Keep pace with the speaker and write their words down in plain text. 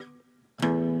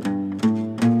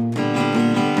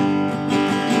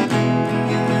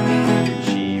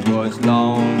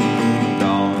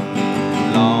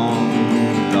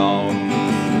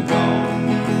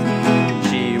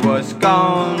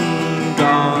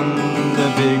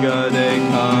bigger they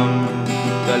come,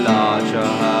 the larger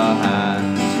her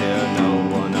hands. Here no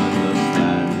one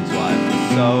understands why for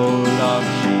so long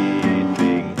she'd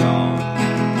been gone.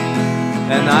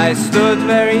 And I stood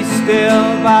very still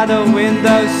by the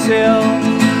windowsill,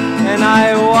 and I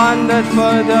wondered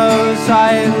for those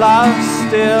I loved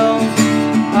still.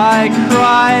 I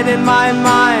cried in my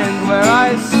mind where I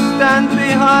stand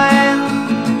behind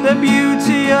the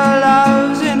beauty of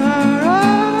love's in her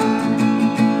eyes.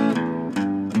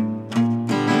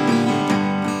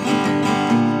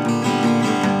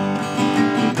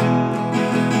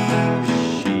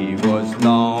 She was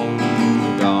long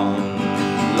gone,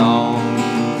 long,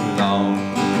 long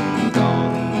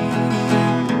gone.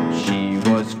 She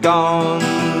was gone,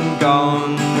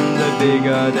 gone, the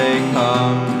bigger they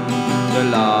come, the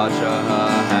larger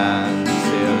her hands.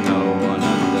 Here no one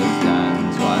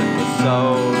understands why for so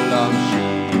long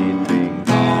she'd been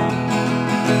gone.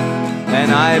 And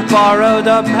I borrowed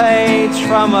a page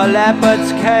from a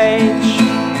leopard's cage,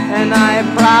 and I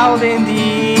prowled in the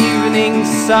evening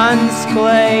sun's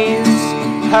glaze.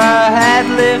 Her head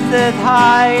lifted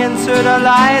high into the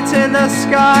light in the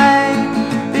sky,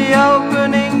 the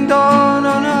opening door